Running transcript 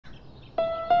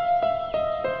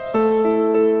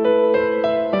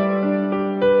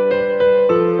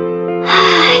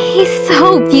He's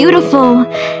so beautiful.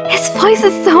 His voice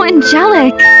is so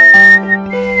angelic.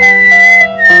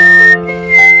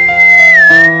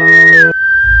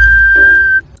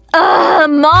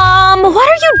 Mom, what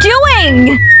are you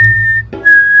doing?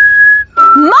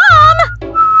 Mom!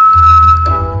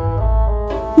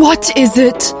 What is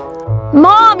it?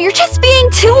 Mom, you're just being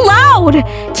too loud!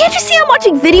 Can't you see I'm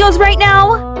watching videos right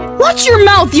now? Watch your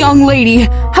mouth, young lady!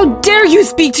 How dare you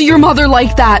speak to your mother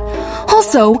like that?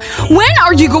 Also, when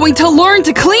are you going to learn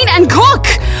to clean and cook?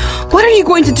 What are you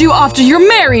going to do after you're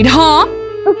married, huh?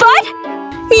 But...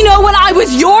 You know, when I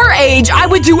was your age, I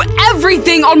would do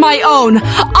everything on my own.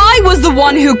 I was the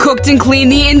one who cooked and cleaned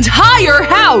the entire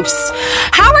house.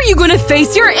 How are you going to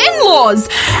face your in-laws,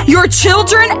 your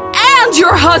children, and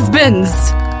your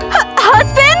husbands?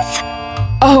 Husbands?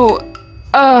 Oh,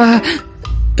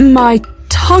 my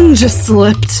tongue just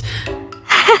slipped.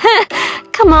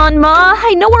 Come on, Ma.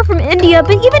 I know we're from India,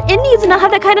 but even Indians do not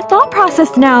have that kind of thought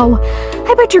process now.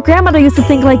 I bet your grandmother used to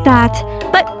think like that.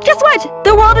 But guess what?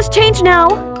 The world has changed now.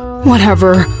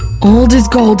 Whatever. Old is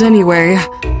gold anyway.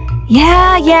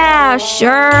 Yeah,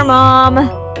 sure, Mom.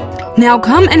 Now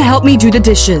come and help me do the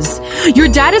dishes. Your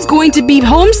dad is going to be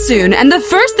home soon, and the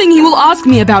first thing he will ask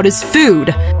me about is food.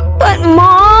 But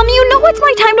Mom, you know it's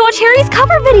my time to watch Harry's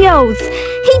cover videos.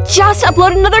 He just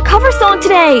uploaded another cover song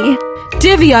today.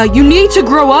 Divya, you need to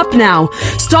grow up now.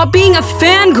 Stop being a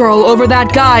fangirl over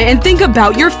that guy and think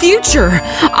about your future.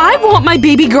 I want my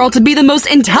baby girl to be the most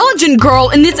intelligent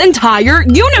girl in this entire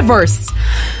universe.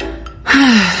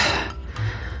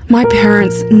 My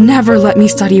parents never let me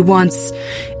study once.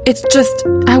 It's just,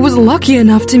 I was lucky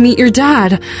enough to meet your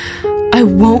dad. I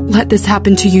won't let this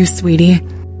happen to you, sweetie.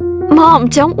 Mom,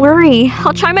 don't worry.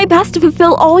 I'll try my best to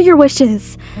fulfill all your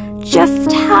wishes.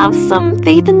 Just have some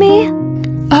faith in me.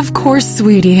 Of course,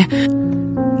 sweetie.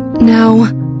 Now,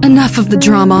 enough of the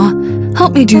drama.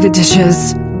 Help me do the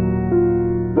dishes.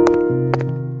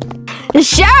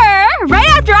 Sure! Right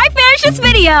after I finish this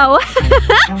video!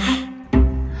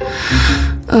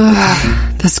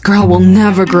 This girl will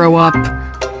never grow up.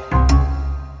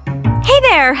 Hey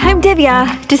there, I'm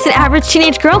Divya. Just an average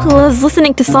teenage girl who loves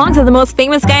listening to songs of the most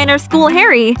famous guy in our school,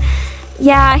 Harry.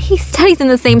 Yeah, he studies in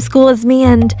the same school as me,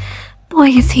 and boy,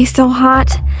 is he so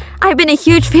hot. I've been a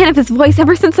huge fan of his voice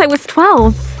ever since I was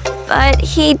 12, but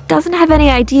he doesn't have any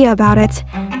idea about it.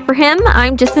 For him,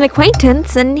 I'm just an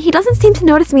acquaintance, and he doesn't seem to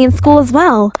notice me in school as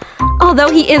well. Although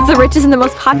he is the richest and the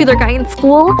most popular guy in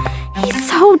school, he's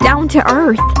so down to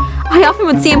earth. I often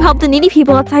would see him help the needy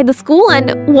people outside the school,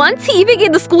 and once he even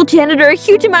gave the school janitor a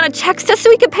huge amount of checks just so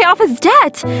he could pay off his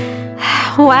debt.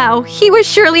 Wow, he was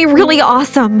surely really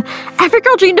awesome. Every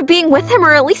girl dreamed of being with him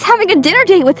or at least having a dinner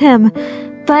date with him.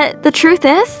 But the truth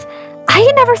is, I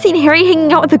had never seen Harry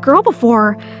hanging out with a girl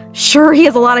before. Sure, he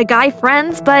has a lot of guy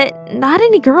friends, but not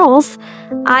any girls.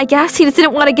 I guess he just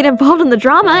didn't want to get involved in the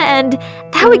drama, and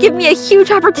that would give me a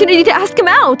huge opportunity to ask him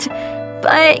out.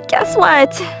 But guess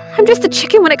what? I'm just a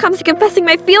chicken when it comes to confessing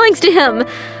my feelings to him.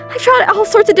 I've tried all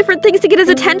sorts of different things to get his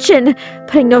attention.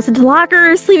 Putting notes into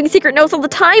lockers, leaving secret notes all the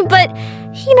time, but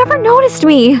he never noticed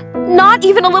me. Not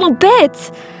even a little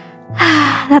bit.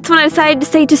 That's when I decided to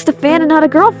stay just a fan and not a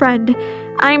girlfriend.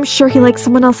 I'm sure he likes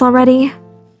someone else already.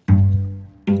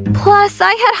 Plus,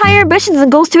 I had higher ambitions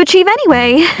and goals to achieve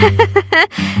anyway.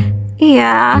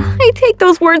 Yeah, I take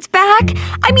those words back.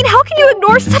 I mean, how can you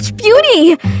ignore such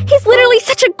beauty? He's literally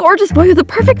such a gorgeous boy with a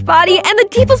perfect body and the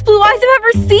deepest blue eyes I've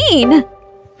ever seen.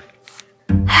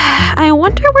 I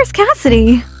wonder where's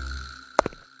Cassidy?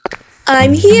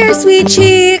 I'm here, sweet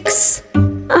cheeks.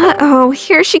 Uh-oh,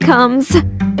 here she comes.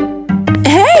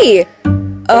 Hey!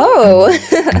 Oh,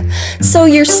 so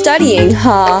you're studying,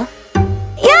 huh?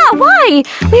 Yeah, why?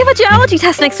 We have a geology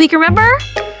test next week, remember?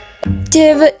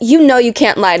 Div, you know you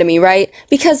can't lie to me, right?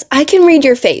 Because I can read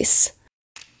your face.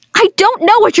 I don't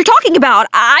know what you're talking about.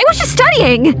 I was just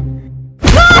studying.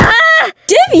 Ah!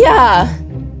 Divya!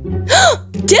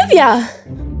 Divya!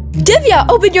 Divya,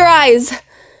 open your eyes!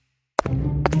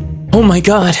 Oh my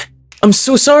god, I'm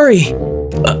so sorry.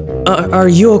 Are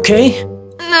you okay?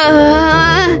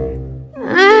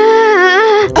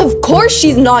 Of course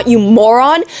she's not, you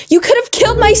moron! You could have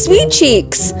killed my sweet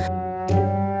cheeks!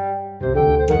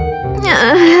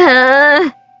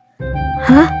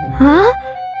 Huh?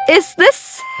 Is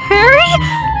this Harry?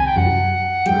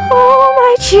 Oh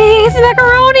my cheese,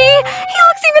 macaroni! He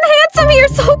looks even handsome here,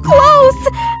 so close!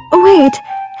 Wait,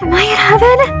 am I in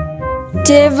heaven?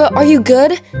 Div, are you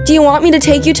good? Do you want me to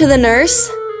take you to the nurse?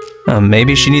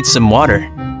 Maybe she needs some water.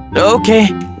 Okay,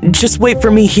 just wait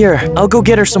for me here. I'll go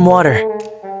get her some water.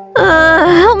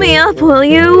 Help me up, will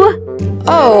you?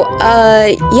 Oh,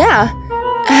 yeah.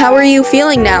 How are you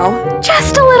feeling now?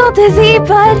 Just a little dizzy,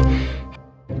 but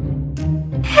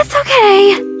it's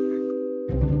okay.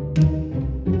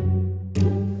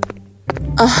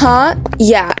 Uh-huh.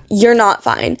 Yeah, you're not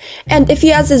fine. And if he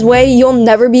has his way, you'll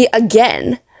never be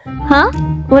again. Huh?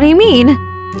 What do you mean?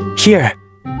 Here.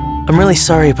 I'm really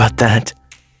sorry about that.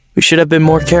 We should have been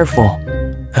more careful.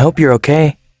 I hope you're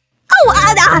okay. Oh,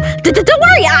 don't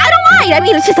worry, I don't mind. I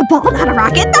mean, it's just a ball, not a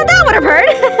rocket. That would have hurt.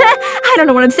 I don't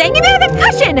know what I'm saying. You may have a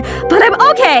concussion, but I'm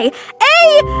okay.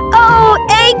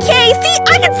 A-O-A-K. See,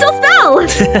 I can still spell.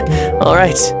 All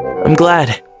right. I'm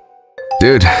glad.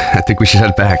 Dude, I think we should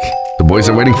head back. The boys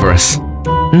are waiting for us.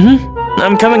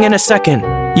 I'm coming in a second.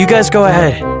 You guys go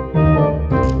ahead.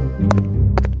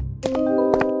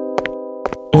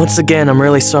 Once again, I'm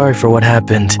really sorry for what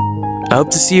happened. I hope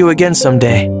to see you again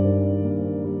someday.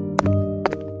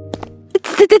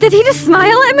 Did he just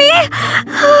smile at me?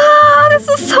 Oh, this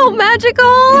is so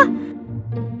magical.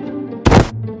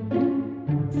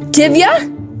 Divya?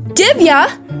 Divya?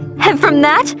 And from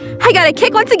that, I got a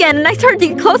kick once again, and I started to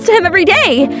get close to him every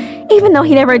day. Even though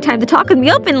he never had time to talk with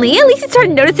me openly, at least he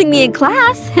started noticing me in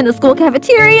class, in the school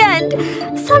cafeteria, and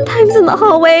sometimes in the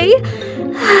hallway.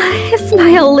 His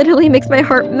smile literally makes my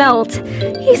heart melt.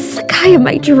 He's the guy of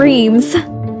my dreams.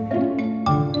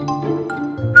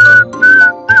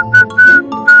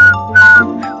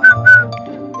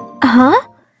 Huh?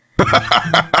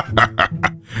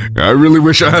 I really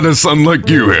wish I had a son like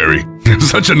you, Harry. You're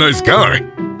such a nice guy.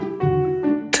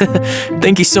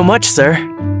 Thank you so much, sir.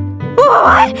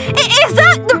 What? Is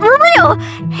that real?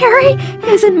 Harry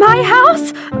is in my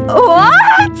house?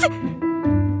 What?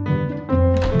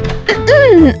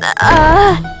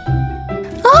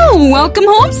 Oh, welcome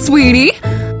home, sweetie.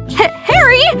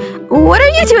 Harry, what are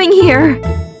you doing here?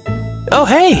 Oh,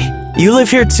 hey! You live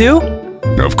here too?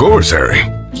 Of course, Harry.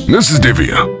 This is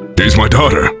Divya. She's my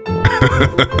daughter.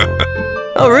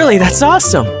 Oh, really? That's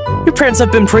awesome. Your parents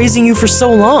have been praising you for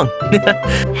so long.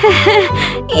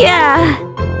 Yeah.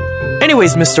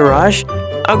 Anyways, Mr. Raj,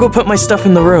 I'll go put my stuff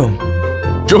in the room.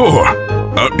 Sure.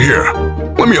 Here.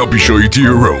 Let me help you show you to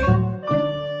your room.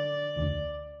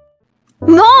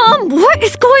 Mom, what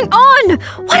is going on?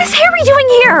 What is Harry doing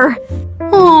here?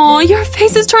 Aw, your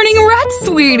face is turning red,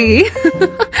 sweetie.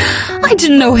 I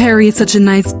didn't know Harry is such a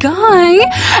nice guy.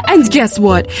 And guess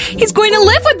what? He's going to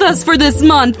live with us for this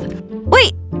month.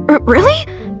 Wait, really?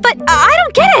 But I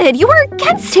don't get it. You were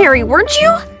against Harry, weren't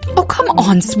you? Oh, come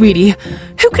on, sweetie.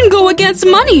 Who can go against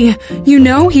money? You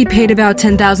know he paid about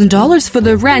 $10,000 for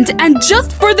the rent, and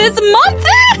just for this month?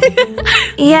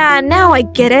 Yeah, now I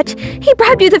get it. He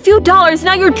bribed you with a few dollars,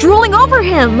 now you're drooling over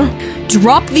him.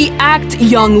 Drop the act,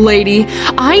 young lady.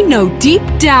 I know deep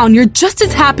down you're just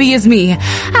as happy as me.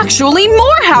 Actually,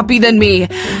 more happy than me.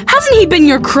 Hasn't he been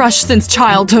your crush since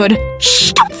childhood?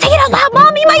 Shh, don't say it out loud,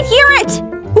 Mom. He might hear it.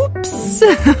 Oops.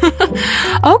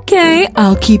 Okay,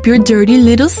 I'll keep your dirty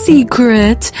little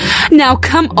secret. Now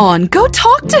come on, go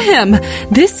talk to him.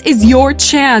 This is your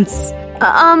chance.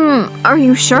 Are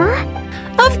you sure?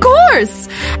 Of course.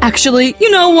 Actually, you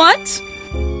know what?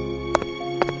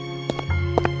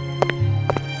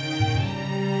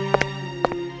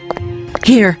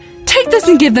 Here, take this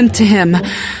and give them to him.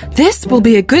 This will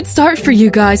be a good start for you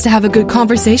guys to have a good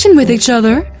conversation with each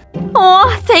other.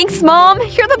 Aw, thanks, Mom.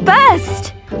 You're the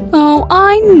best. Oh,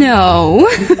 I know.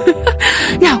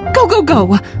 Now, go, go,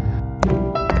 go.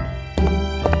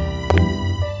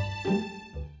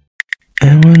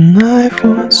 And when life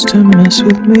wants to mess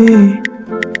with me,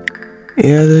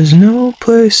 yeah, there's no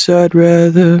place I'd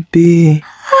rather be.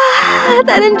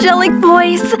 That angelic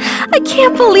voice. I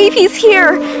can't believe he's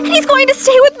here. And he's going to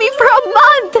stay with me for a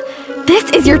month.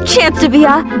 This is your chance,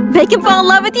 Divya. Make him fall in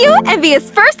love with you and be his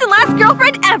first and last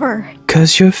girlfriend ever.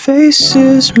 'Cause your face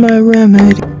is my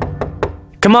remedy.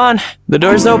 Come on, the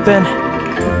door's open.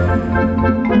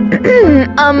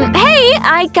 Hey,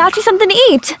 I got you something to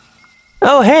eat.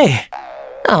 Oh, hey.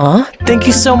 Aw, thank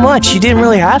you so much. You didn't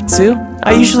really have to.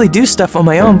 I usually do stuff on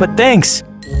my own, but thanks.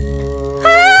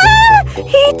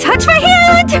 He touched my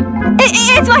hand.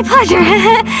 It's my pleasure.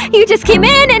 You just came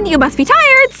in and you must be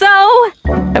tired, so...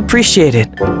 Appreciate it.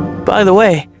 By the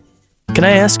way, can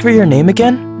I ask for your name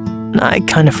again? I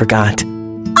kind of forgot.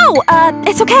 Oh,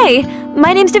 it's okay.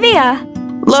 My name's Divya.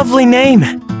 Lovely name.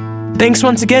 Thanks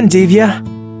once again, Divya.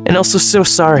 And also so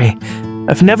sorry.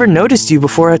 I've never noticed you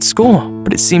before at school,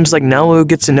 but it seems like now we'll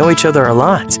get to know each other a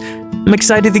lot. I'm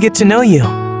excited to get to know you.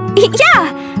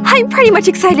 Yeah, I'm pretty much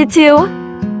excited too.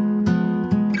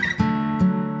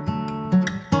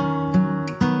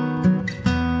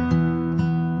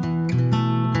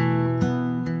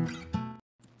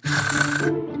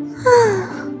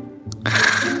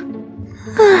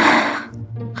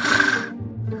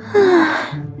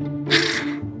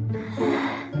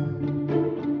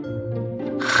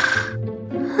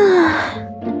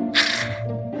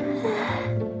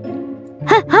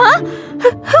 Huh?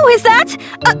 Who is that?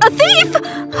 A thief?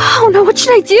 Oh no, what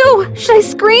should I do? Should I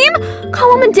scream? Call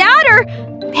mom and dad, or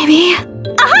maybe...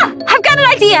 Aha! I've got an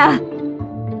idea!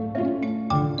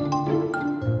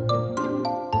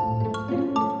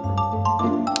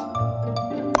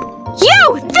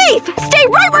 You, thief! Stay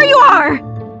right where you are!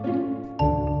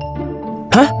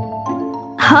 Huh?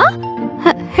 Huh?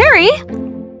 Harry?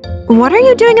 What are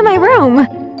you doing in my room?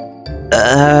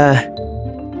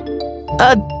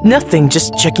 Nothing,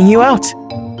 just checking you out.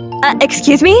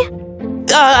 Excuse me?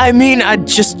 I mean,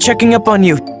 just checking up on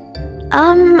you.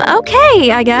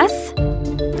 Okay, I guess.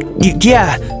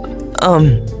 Yeah,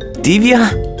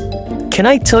 Divya? Can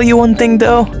I tell you one thing,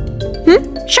 though?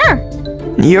 Sure.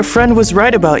 Your friend was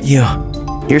right about you.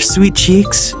 Your sweet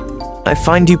cheeks. I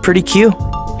find you pretty cute.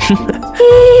 He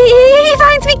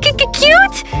finds me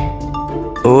cute?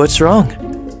 What's wrong?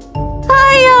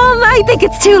 I think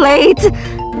it's too late.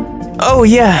 Oh,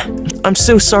 yeah. I'm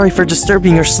so sorry for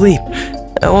disturbing your sleep.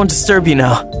 I won't disturb you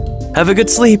now. Have a good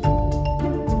sleep.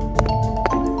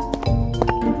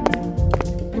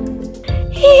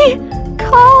 He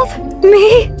called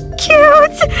me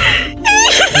cute.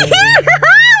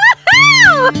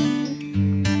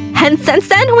 And since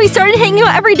then, we started hanging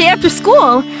out every day after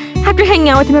school. After hanging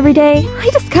out with him every day, I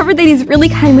discovered that he's really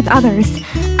kind with others.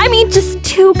 I mean, just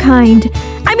too kind.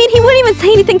 I mean, he wouldn't even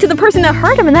say anything to the person that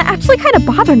hurt him, and that actually kind of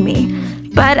bothered me.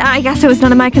 But I guess it was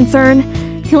none of my concern.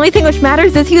 The only thing which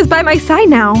matters is he was by my side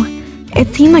now.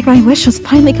 It seemed like my wish was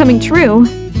finally coming true.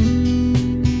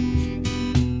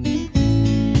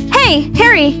 Hey,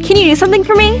 Harry, can you do something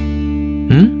for me?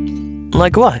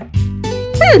 Like what?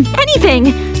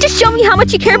 Anything. Just show me how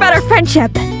much you care about our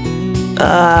friendship.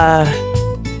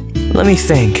 Let me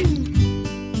think.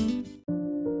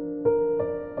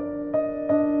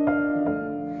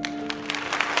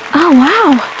 Oh,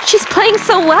 wow. She's playing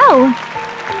so well.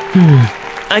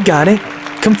 I got it.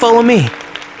 Come follow me.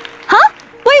 Huh?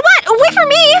 Wait, what? Wait for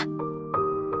me!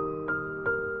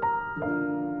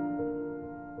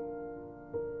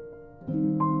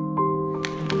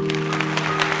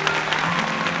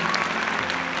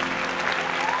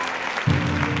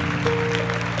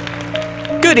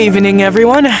 Good evening,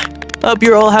 everyone. Hope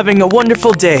you're all having a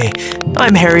wonderful day.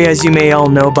 I'm Harry, as you may all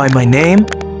know by my name.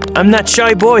 I'm that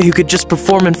shy boy who could just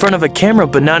perform in front of a camera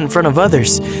but not in front of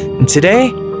others. And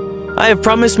today, I have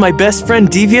promised my best friend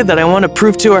Divya that I want to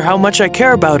prove to her how much I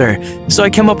care about her, so I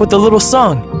came up with a little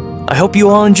song. I hope you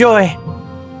all enjoy.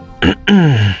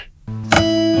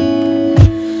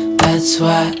 That's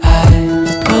why I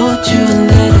wrote you a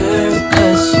letter,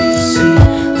 'cause you see,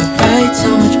 I write so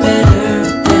much better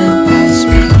than I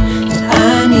speak. And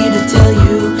I need to tell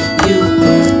you, you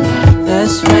were my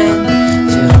best friend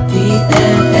till the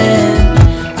end.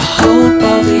 I hope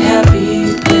I'll be happy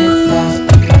without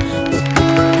you.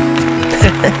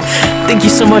 Thank you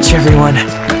so much, everyone.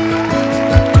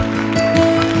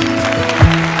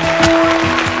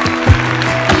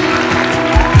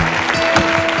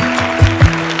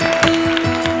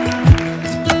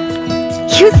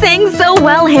 You sang so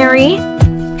well, Harry.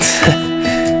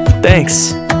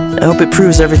 Thanks. I hope it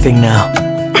proves everything now.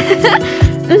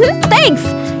 Thanks.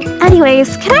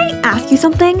 Anyways, can I ask you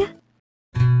something?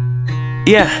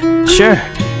 Yeah, sure.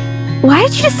 Why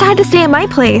did you decide to stay at my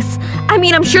place? I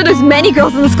mean, I'm sure there's many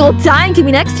girls in the school dying to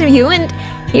be next to you, and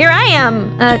here I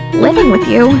am, living with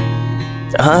you.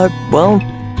 Well,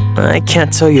 I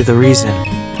can't tell you the reason.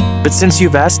 But since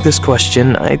you've asked this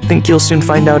question, I think you'll soon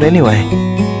find out anyway.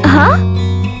 Huh?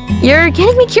 You're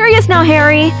getting me curious now,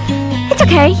 Harry. It's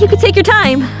okay, you can take your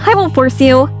time. I won't force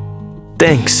you.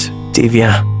 Thanks,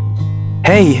 Divya.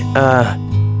 Hey,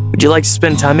 would you like to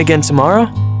spend time again tomorrow?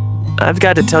 I've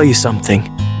got to tell you something.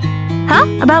 Huh?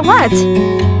 About what?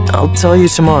 I'll tell you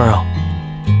tomorrow.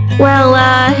 Well,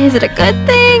 is it a good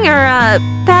thing or a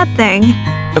bad thing?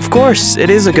 Of course, it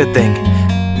is a good thing.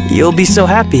 You'll be so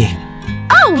happy.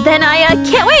 Oh, then I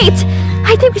can't wait!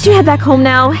 I think we should head back home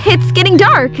now. It's getting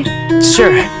dark.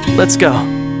 Sure, let's go.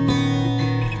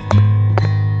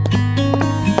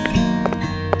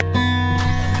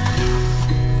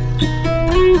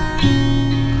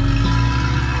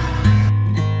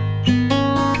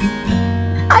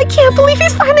 I can't believe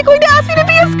he's finally going to ask me to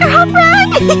be his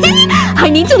girlfriend! I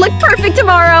need to look perfect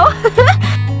tomorrow!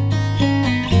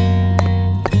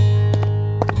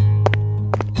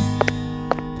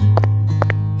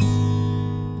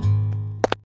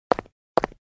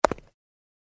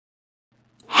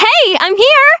 Hey, I'm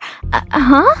here!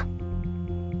 Huh?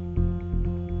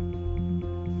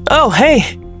 Oh,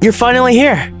 hey! You're finally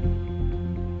here!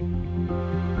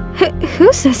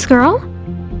 Who's this girl?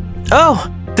 Oh,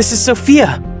 this is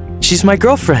Sofia. She's my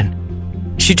girlfriend.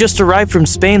 She just arrived from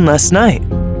Spain last night.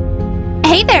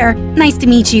 Hey there, nice to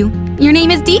meet you. Your name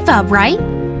is Divya, right?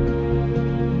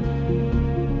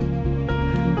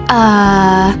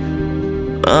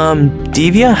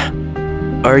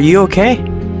 Divya? Are you okay?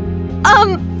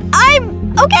 I'm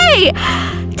okay.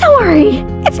 Don't worry.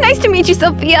 It's nice to meet you,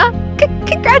 Sofia.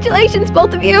 Congratulations,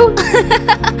 both of you.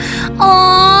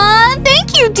 Aww,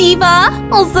 thank you, Diva.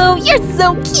 Also, you're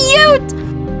so cute.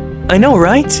 I know,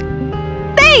 right?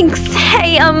 Thanks.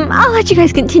 Hey, I'll let you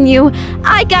guys continue.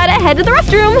 I gotta head to the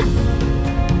restroom.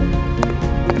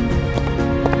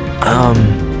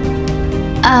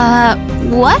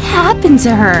 What happened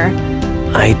to her?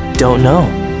 I don't know.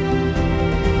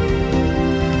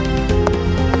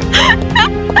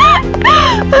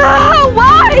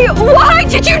 Why? Why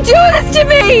did you do this to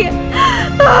me?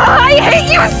 I hate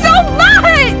you so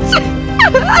much!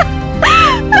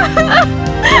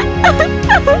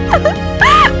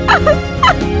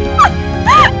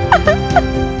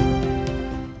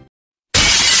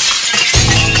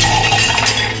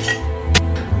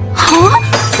 Huh?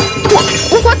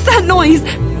 What's that noise?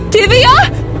 Divya?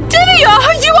 Divya,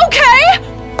 are you okay?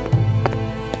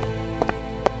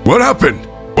 What happened?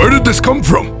 Where did this come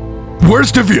from?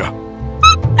 Where's Divya?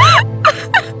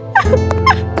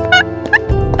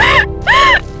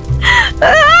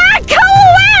 Go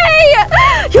away!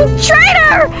 You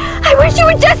traitor! I wish you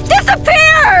would just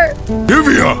disappear!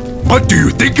 Divya, what do you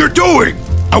think you're doing?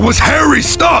 I was Harry's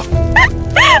stuff!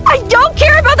 I don't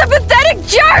care about the pathetic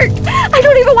jerk! I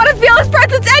don't even want to feel his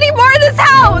presence anymore in this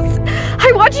house!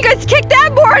 I want you guys to kick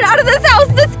that moron out of this house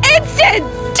this instant!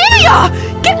 Divya!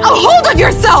 Get a hold of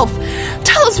yourself!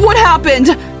 Tell us what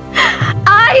happened!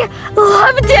 I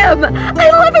loved him! I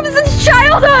love him since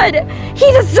childhood!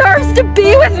 He deserves to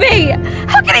be with me!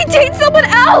 How can he date someone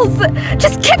else?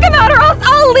 Just kick him out or else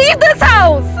I'll leave this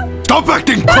house! Stop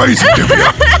acting crazy,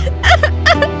 Divya!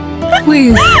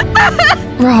 Please,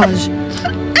 Raj,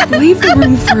 leave the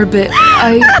room for a bit.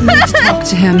 I need to talk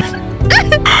to him.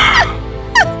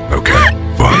 Okay,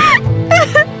 fine.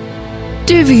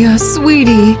 Divya,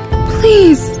 sweetie,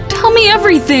 please, tell me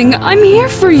everything. I'm here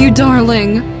for you,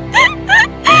 darling.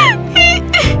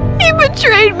 He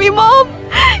betrayed me, Mom!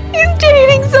 He's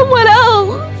dating someone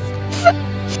else!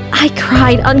 I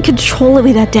cried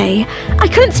uncontrollably that day. I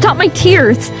couldn't stop my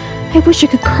tears. I wish I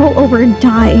could curl over and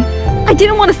die. I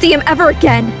didn't want to see him ever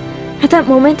again. At that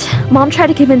moment, Mom tried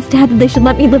to convince Dad that they should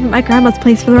let me live at my grandma's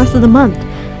place for the rest of the month.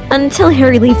 Until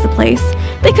Harry leaves the place.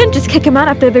 They couldn't just kick him out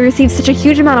after they received such a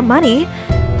huge amount of money.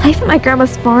 Life at my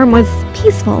grandma's farm was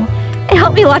peaceful. It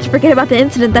helped me a lot to forget about the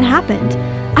incident that happened.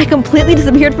 I completely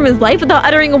disappeared from his life without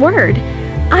uttering a word.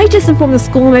 I just informed the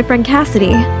school and my friend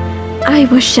Cassidy. I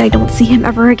wish I don't see him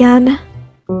ever again.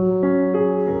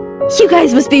 You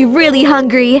guys must be really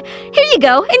hungry. Here you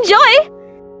go, enjoy!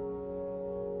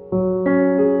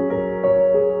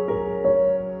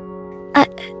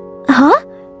 Huh?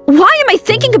 Why am I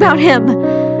thinking about him?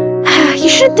 You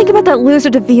shouldn't think about that loser,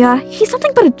 Divya. He's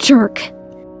nothing but a jerk.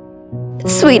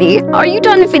 Sweetie, are you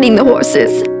done feeding the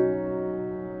horses?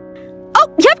 Oh,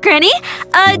 yep, Granny.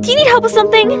 Do you need help with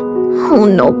something? Oh,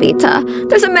 no, Beta.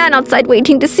 There's a man outside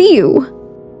waiting to see you.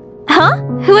 Huh?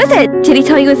 Who is it? Did he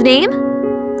tell you his name?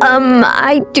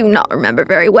 I do not remember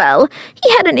very well. He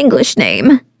had an English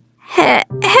name.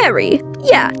 Harry.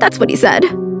 Yeah, that's what he said.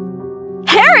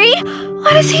 Harry?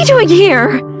 What is he doing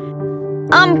here?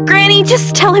 Granny,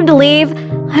 just tell him to leave.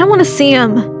 I don't want to see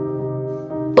him.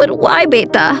 But why,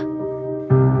 Beta?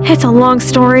 It's a long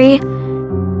story.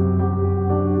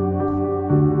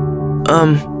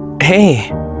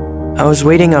 Hey. I was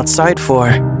waiting outside for...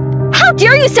 How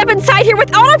dare you step inside here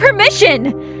without our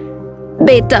permission?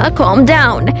 Beta, calm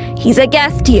down. He's a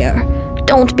guest here.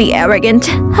 Don't be arrogant.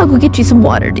 I'll go get you some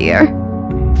water, dear.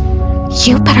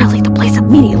 You better leave the place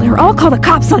immediately or I'll call the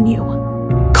cops on you.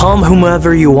 Calm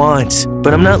whomever you want,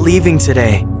 but I'm not leaving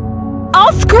today.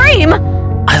 I'll scream!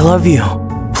 I love you.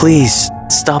 Please,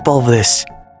 stop all this.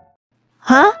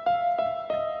 Huh?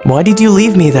 Why did you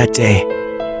leave me that day?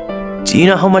 Do you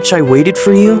know how much I waited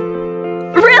for you?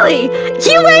 Really?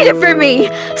 You waited for me?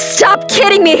 Stop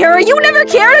kidding me, Harry. You never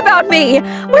cared about me.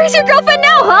 Where's your girlfriend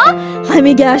now, huh? Let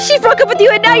me guess. She broke up with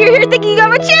you and now you're here thinking you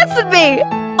have a chance with me.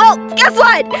 Oh, guess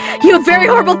what? You have very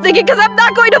horrible thinking because I'm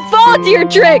not going to fall into your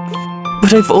tricks.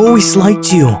 But I've always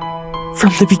liked you.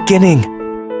 From the beginning.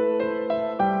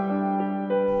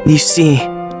 You see,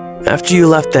 after you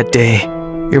left that day,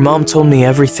 your mom told me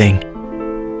everything.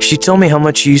 She told me how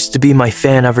much you used to be my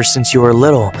fan ever since you were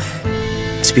little.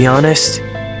 To be honest,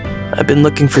 I've been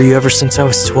looking for you ever since I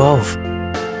was 12.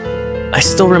 I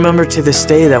still remember to this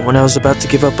day that when I was about to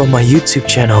give up on my YouTube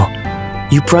channel,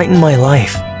 you brightened my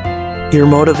life. Your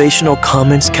motivational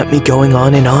comments kept me going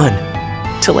on and on,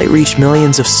 till I reached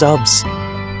millions of subs.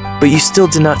 But you still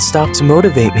did not stop to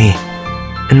motivate me,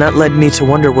 and that led me to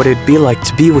wonder what it'd be like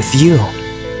to be with you.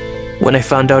 When I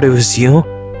found out it was you,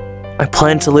 I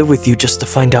planned to live with you just to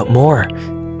find out more.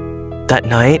 That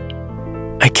night,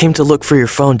 I came to look for your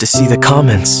phone to see the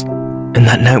comments, and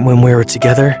that night when we were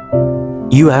together,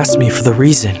 you asked me for the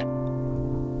reason.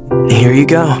 Here you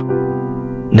go.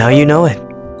 Now you know it.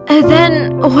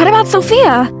 Then, what about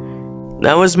Sofia?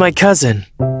 That was my cousin.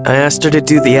 I asked her to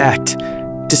do the act,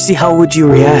 to see how would you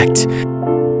react.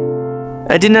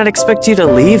 I did not expect you to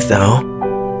leave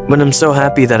though, but I'm so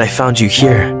happy that I found you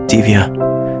here,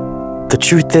 Divya. The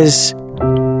truth is,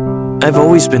 I've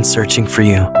always been searching for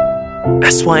you.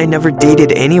 That's why I never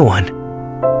dated anyone.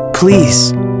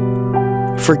 Please,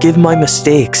 forgive my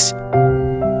mistakes.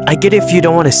 I get if you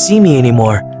don't want to see me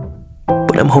anymore,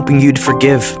 but I'm hoping you'd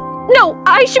forgive. No,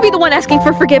 I should be the one asking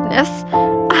for forgiveness.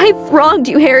 I've wronged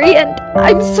you, Harry, and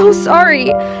I'm so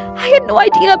sorry. I had no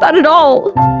idea about it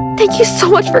all. Thank you so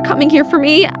much for coming here for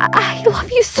me. I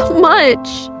love you so much.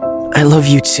 I love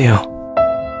you too.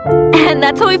 And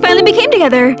that's how we finally became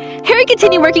together. Harry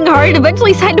continued working hard and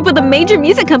eventually signed up with a major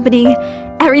music company.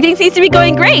 Everything seems to be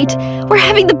going great. We're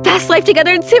having the best life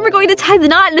together, and soon we're going to tie the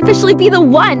knot and officially be the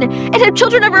one and have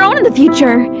children of our own in the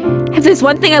future. If there's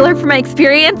one thing I learned from my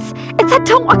experience, it's that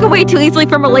don't walk away too easily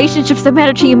from relationships that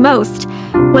matter to you most.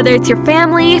 Whether it's your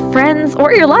family, friends,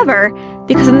 or your lover.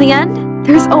 Because in the end,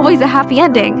 there's always a happy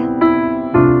ending.